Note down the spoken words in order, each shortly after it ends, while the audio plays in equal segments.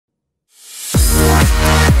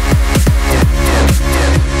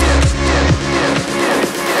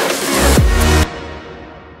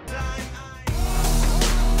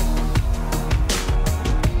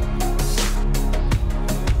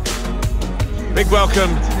Big welcome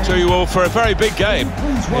to you all for a very big game.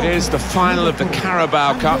 It is the final of the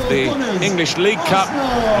Carabao Cup, the English League Cup,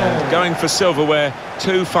 and going for silverware,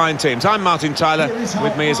 two fine teams. I'm Martin Tyler,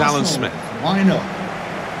 with me is Alan Smith.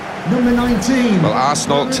 Number 19. Well,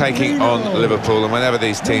 Arsenal taking on Liverpool, and whenever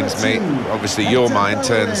these teams meet, obviously your mind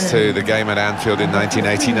turns to the game at Anfield in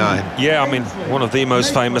 1989. Yeah, I mean, one of the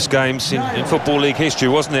most famous games in Football League history,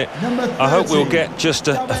 wasn't it? I hope we'll get just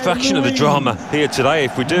a fraction of the drama here today.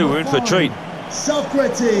 If we do, we're in for a treat.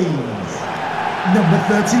 Socrates. Number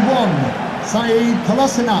 31, Saeed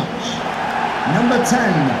Kolasinac. Number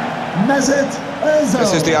 10, Mesut Ozil.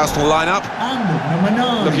 This is the Arsenal lineup. And number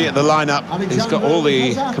 9. Looking at the lineup, he's got all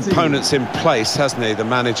the components in place, hasn't he, the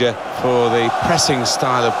manager, for the pressing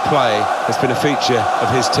style of play has been a feature of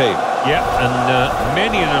his team. Yeah, and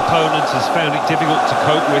many an opponent has found it difficult to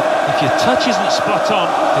cope with. If your touch isn't spot on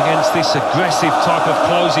against this aggressive type of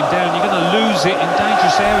closing down, you're going to lose it in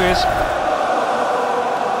dangerous areas.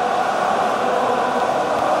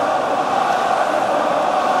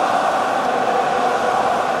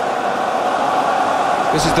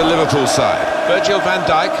 This is the Liverpool side. Virgil van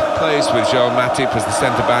Dijk plays with Joel Matip as the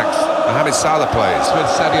centre-backs. Mohamed Salah plays with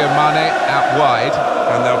Sadio Mane out wide,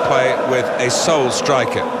 and they'll play with a sole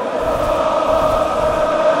striker.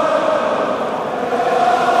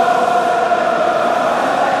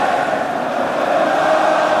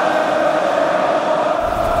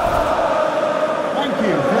 Thank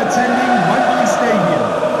you for attending Wembley Stadium.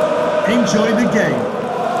 Enjoy the game.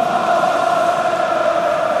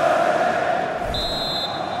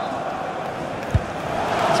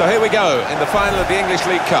 So here we go, in the final of the English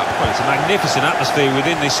League Cup. Well, it's a magnificent atmosphere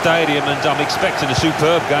within this stadium, and I'm expecting a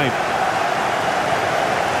superb game.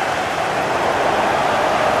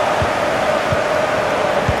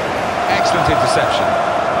 Excellent interception.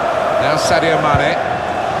 Now Sadio Mane,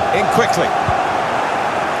 in quickly.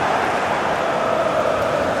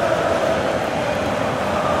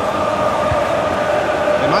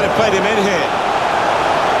 They might have played him in here.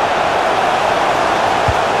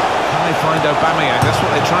 Find Aubameyang, that's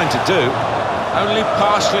what they're trying to do. Only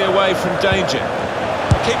partially away from danger.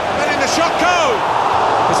 Keep letting the shot go!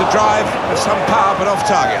 It's a drive of some power, but off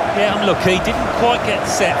target. Yeah, unlucky, didn't quite get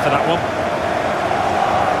set for that one.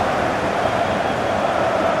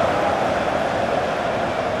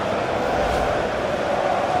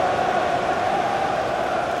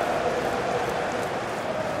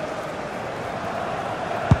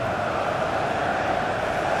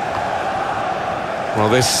 Well,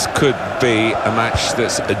 this could be a match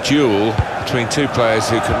that's a duel between two players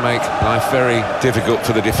who can make life very difficult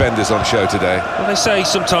for the defenders on show today. Well, they say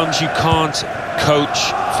sometimes you can't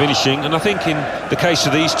coach finishing, and I think in the case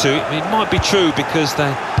of these two, it might be true, because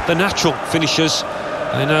they're natural finishers.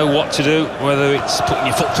 They know what to do, whether it's putting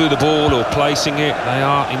your foot through the ball or placing it. They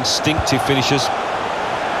are instinctive finishers.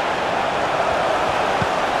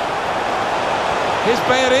 Here's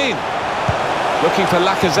Bellerin, looking for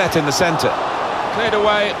Lacazette in the centre. Cleared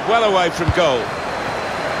away, well away from goal.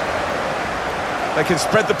 They can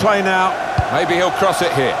spread the play now. Maybe he'll cross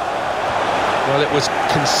it here. Well, it was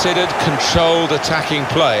considered controlled attacking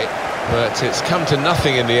play, but it's come to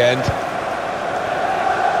nothing in the end.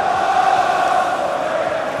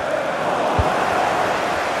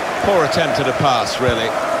 Poor attempt at a pass, really.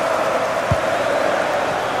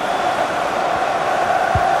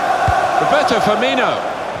 Roberto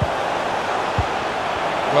Firmino.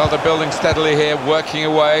 Well, they're building steadily here, working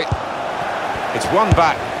away. It's one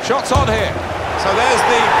back. Shots on here. So there's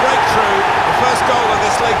the breakthrough, the first goal of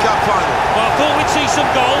this League Cup final. Well, I thought we'd see some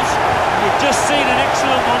goals. We've just seen an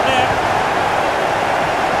excellent one there.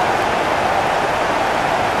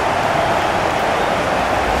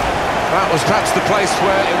 That was perhaps the place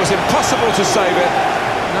where it was impossible to save it.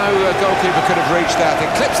 No goalkeeper could have reached that. It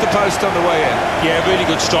clips the post on the way in. Yeah, really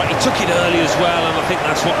good strike. He took it early as well, and I think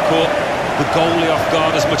that's what caught the goalie off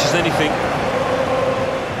guard as much as anything.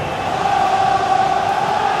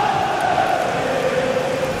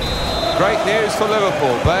 Great news for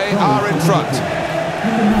Liverpool. They are in front.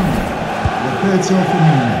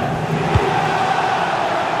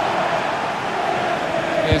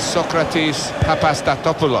 Here's Socrates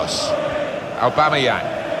Papastatopoulos. Aubameyang.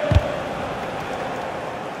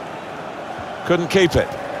 Couldn't keep it.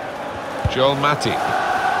 Joel Matip.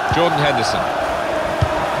 Jordan Henderson.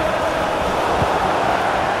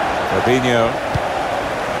 Fabinho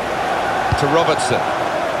to Robertson,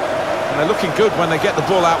 and they're looking good when they get the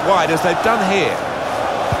ball out wide, as they've done here.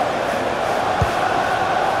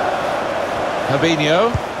 Fabinho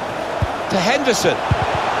to Henderson.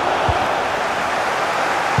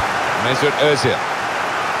 Mesut Ozil.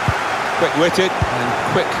 Quick-witted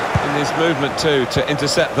and quick in his movement too to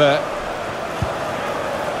intercept there.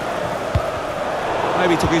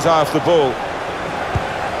 Maybe took his eye off the ball.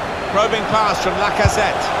 Probing pass from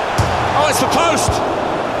Lacazette. Oh, it's the post!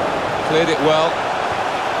 Cleared it well.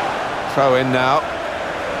 Throw in now.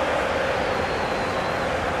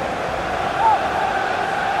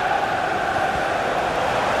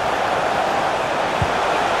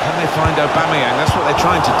 Can they find Aubameyang? That's what they're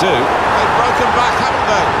trying to do. They've broken back, haven't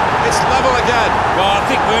they? It's level again. Well, I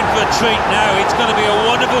think we're in for a treat now. It's going to be a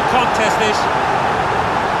wonderful contest, this.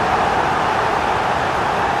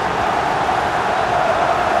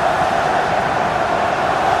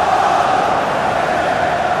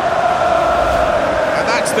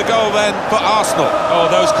 The goal then for Arsenal. Oh,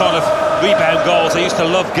 those kind of rebound goals, I used to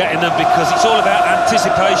love getting them because it's all about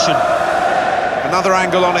anticipation. Another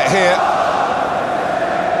angle on it here.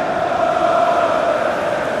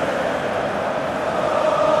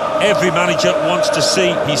 Every manager wants to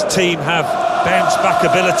see his team have bounce back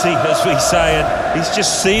ability, as we say, and he's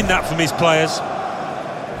just seen that from his players.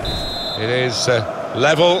 It is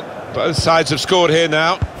level. Both sides have scored here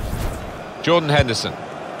now. Jordan Henderson.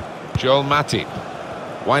 Joel Matip.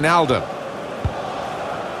 Wijnaldum.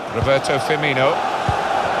 Roberto Firmino.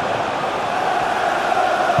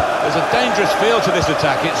 There's a dangerous feel to this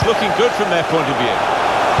attack. It's looking good from their point of view.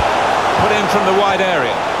 Put in from the wide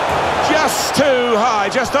area. Just too high,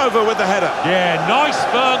 just over with the header. Yeah, nice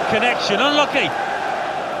firm connection, unlucky.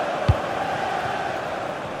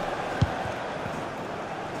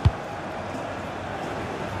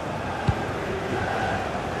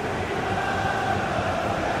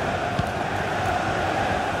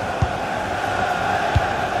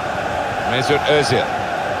 Mesut Özil.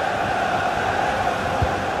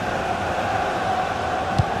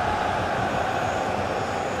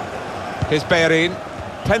 Here's Bellerin.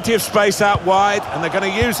 Plenty of space out wide, and they're going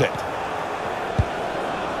to use it.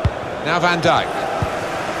 Now Van Dijk.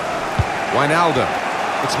 Wijnaldum.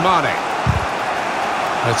 It's Mane.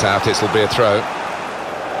 That's out, it'll be a throw.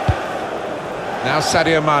 Now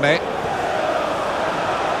Sadio Mane.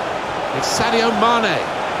 It's Sadio Mane.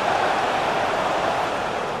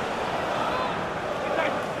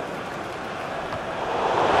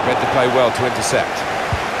 Read the play well to intercept.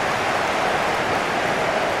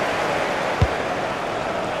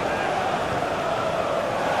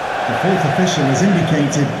 The fourth official has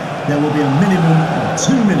indicated there will be a minimum of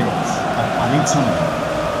 2 minutes of added time.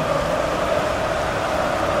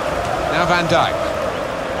 Now Van Dijk.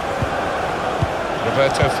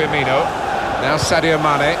 Roberto Firmino. Now Sadio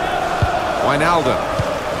Mane. Wijnaldum.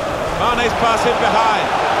 Mane's pass in behind.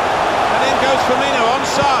 And in goes Firmino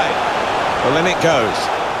onside. Well, in it goes.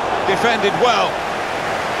 Defended well.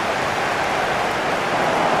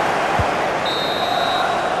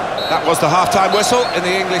 That was the half-time whistle in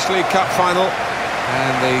the English League Cup final.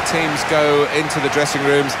 And the teams go into the dressing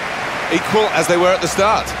rooms equal as they were at the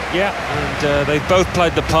start. Yeah, and they've both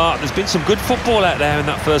played the part. There's been some good football out there in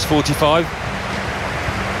that first 45.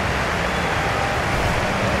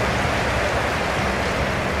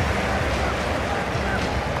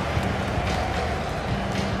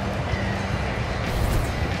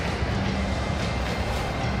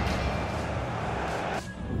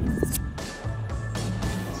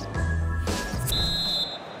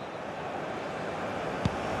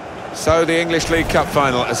 So the English League Cup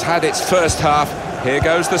final has had its first half. Here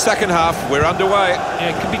goes the second half. We're underway. Yeah,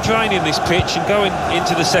 it can be draining, this pitch, and going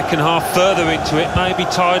into the second half, further into it, maybe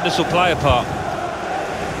tiredness will play a part.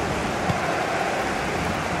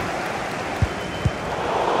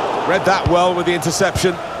 Read that well with the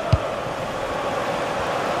interception.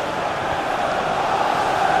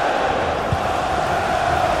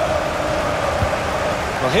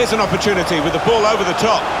 Well, here's an opportunity with the ball over the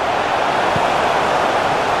top.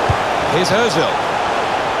 Here's Özil.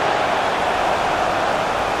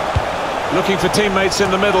 Looking for teammates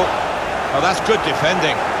in the middle. Oh, that's good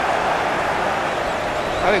defending.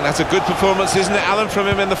 I think that's a good performance, isn't it, Alan, from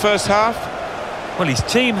him in the first half? Well, his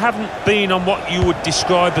team haven't been on what you would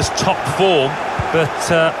describe as top form, but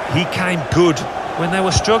he came good. When they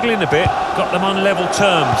were struggling a bit, got them on level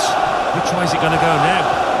terms. Which way is it going to go now?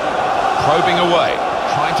 Probing away,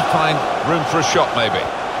 trying to find room for a shot, maybe.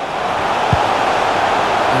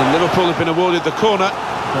 And Liverpool have been awarded the corner.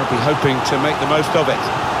 They'll be hoping to make the most of it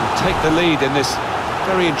and take the lead in this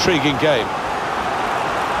very intriguing game.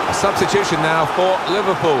 A substitution now for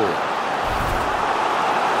Liverpool.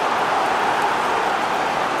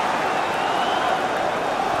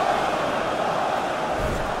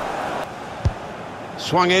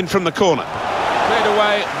 Swung in from the corner. Cleared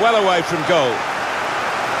away, well away from goal.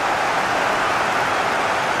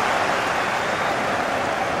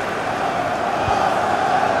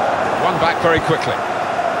 Back very quickly.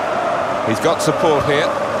 He's got support here.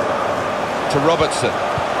 to Robertson.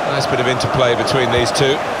 Nice bit of interplay between these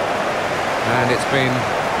two. And it's been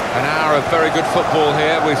an hour of very good football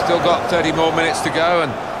here. We've still got 30 more minutes to go,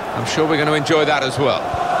 and I'm sure we're going to enjoy that as well.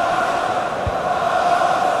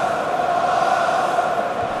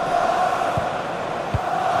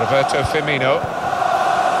 Roberto Firmino.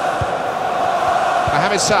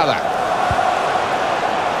 Mohamed Salah.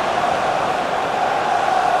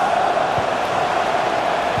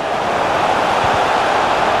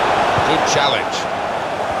 Good challenge.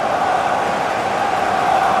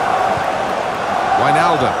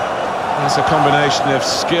 Wijnaldum. That's a combination of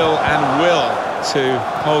skill and will to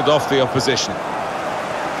hold off the opposition.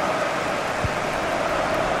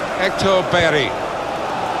 Hector Berry.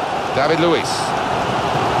 David Luiz.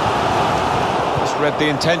 Just read the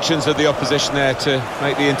intentions of the opposition there to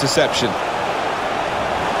make the interception.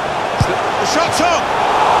 The shot's on!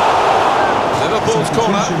 Liverpool's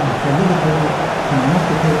corner. For Liverpool, coming off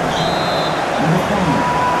the pitch. Number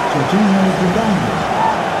 5, Jorginho Wijnaldum,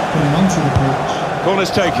 coming onto the pitch.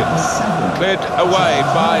 Corner's taken. Cleared away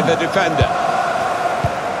by the defender.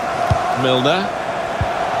 Milner.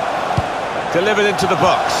 Delivered into the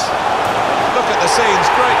box. Look at the scenes.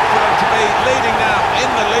 Great for them to be leading now in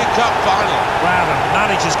the League Cup final. Wow, the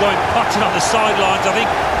manager's going potting on the sidelines. I think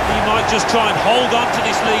he might just try and hold on to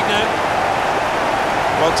this lead now.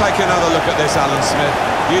 Well, take another look at this, Alan Smith.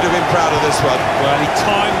 You'd have been proud of this one. Well, he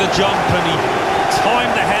timed the jump and he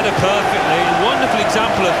timed the header perfectly. A wonderful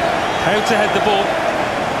example of how to head the ball.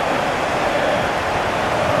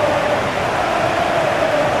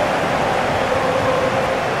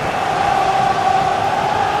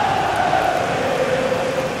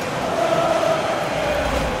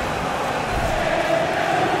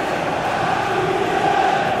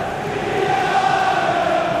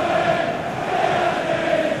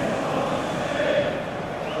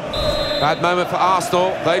 Bad moment for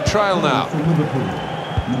Arsenal. They trail now. For Liverpool,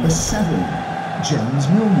 number 7, James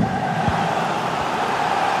Milner.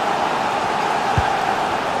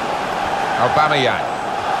 Aubameyang.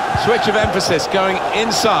 Switch of emphasis going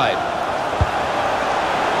inside.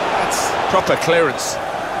 That's proper clearance.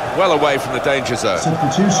 Well away from the danger zone.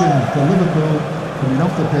 Substitution for Liverpool, coming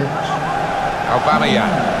off the pitch.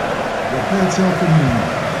 Aubameyang. Roberto Firmino.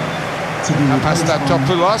 To be replaced by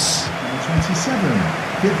Papastatopoulos. number 27,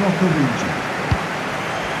 Volta region.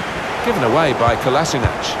 Given away by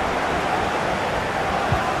Kolasinac.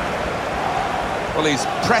 Well, he's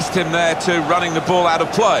pressed him there to running the ball out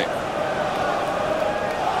of play.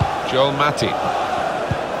 Joel Matip.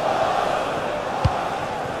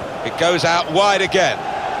 It goes out wide again.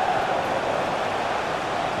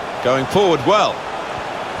 Going forward well.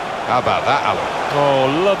 How about that, Alan? Oh,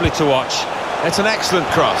 lovely to watch. It's an excellent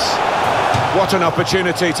cross. What an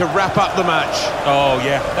opportunity to wrap up the match. Oh,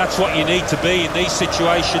 yeah, that's what you need to be in these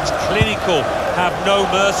situations. Clinical, have no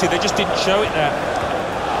mercy. They just didn't show it there.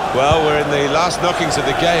 Well, we're in the last knockings of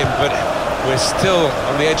the game, but we're still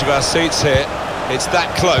on the edge of our seats here. It's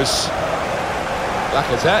that close.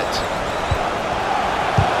 Lacazette.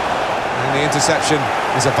 And the interception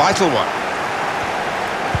is a vital one.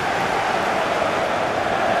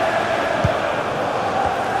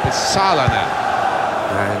 It's Salah now.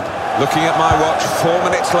 And looking at my watch, 4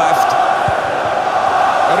 minutes left.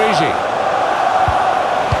 Origi.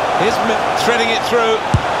 Here's threading it through.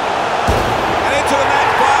 And into the net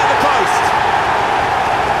via the post.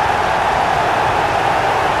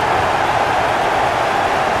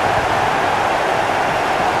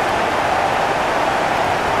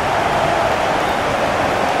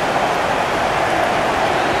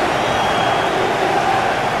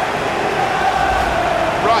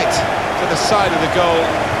 Right to the side of the goal.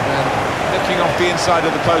 And nicking off the inside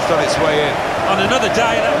of the post on its way in. On another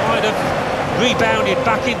day, that might have rebounded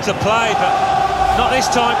back into play, but not this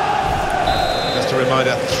time. Just a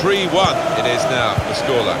reminder, 3-1 it is now, the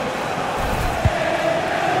scoreline.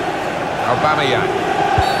 Aubameyang.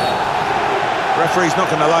 Referee's not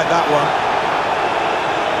going to like that one.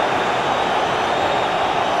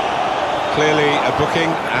 Clearly a booking,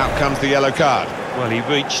 out comes the yellow card. Well, he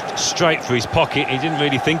reached straight for his pocket. He didn't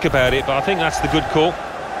really think about it, but I think that's the good call.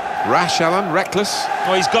 Rash, Alan, reckless.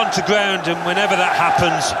 Well, he's gone to ground, and whenever that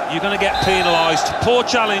happens, you're going to get penalised. Poor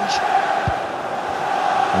challenge.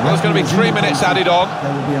 Well, there's going to be 3 minutes added on.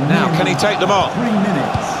 Now, can he take them on? 3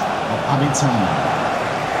 minutes of added time.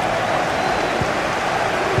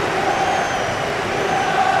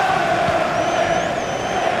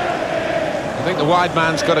 I think the wide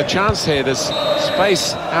man's got a chance here. There's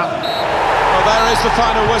space out. Well, there is the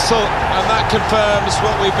final whistle, and that confirms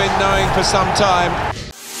what we've been knowing for some time.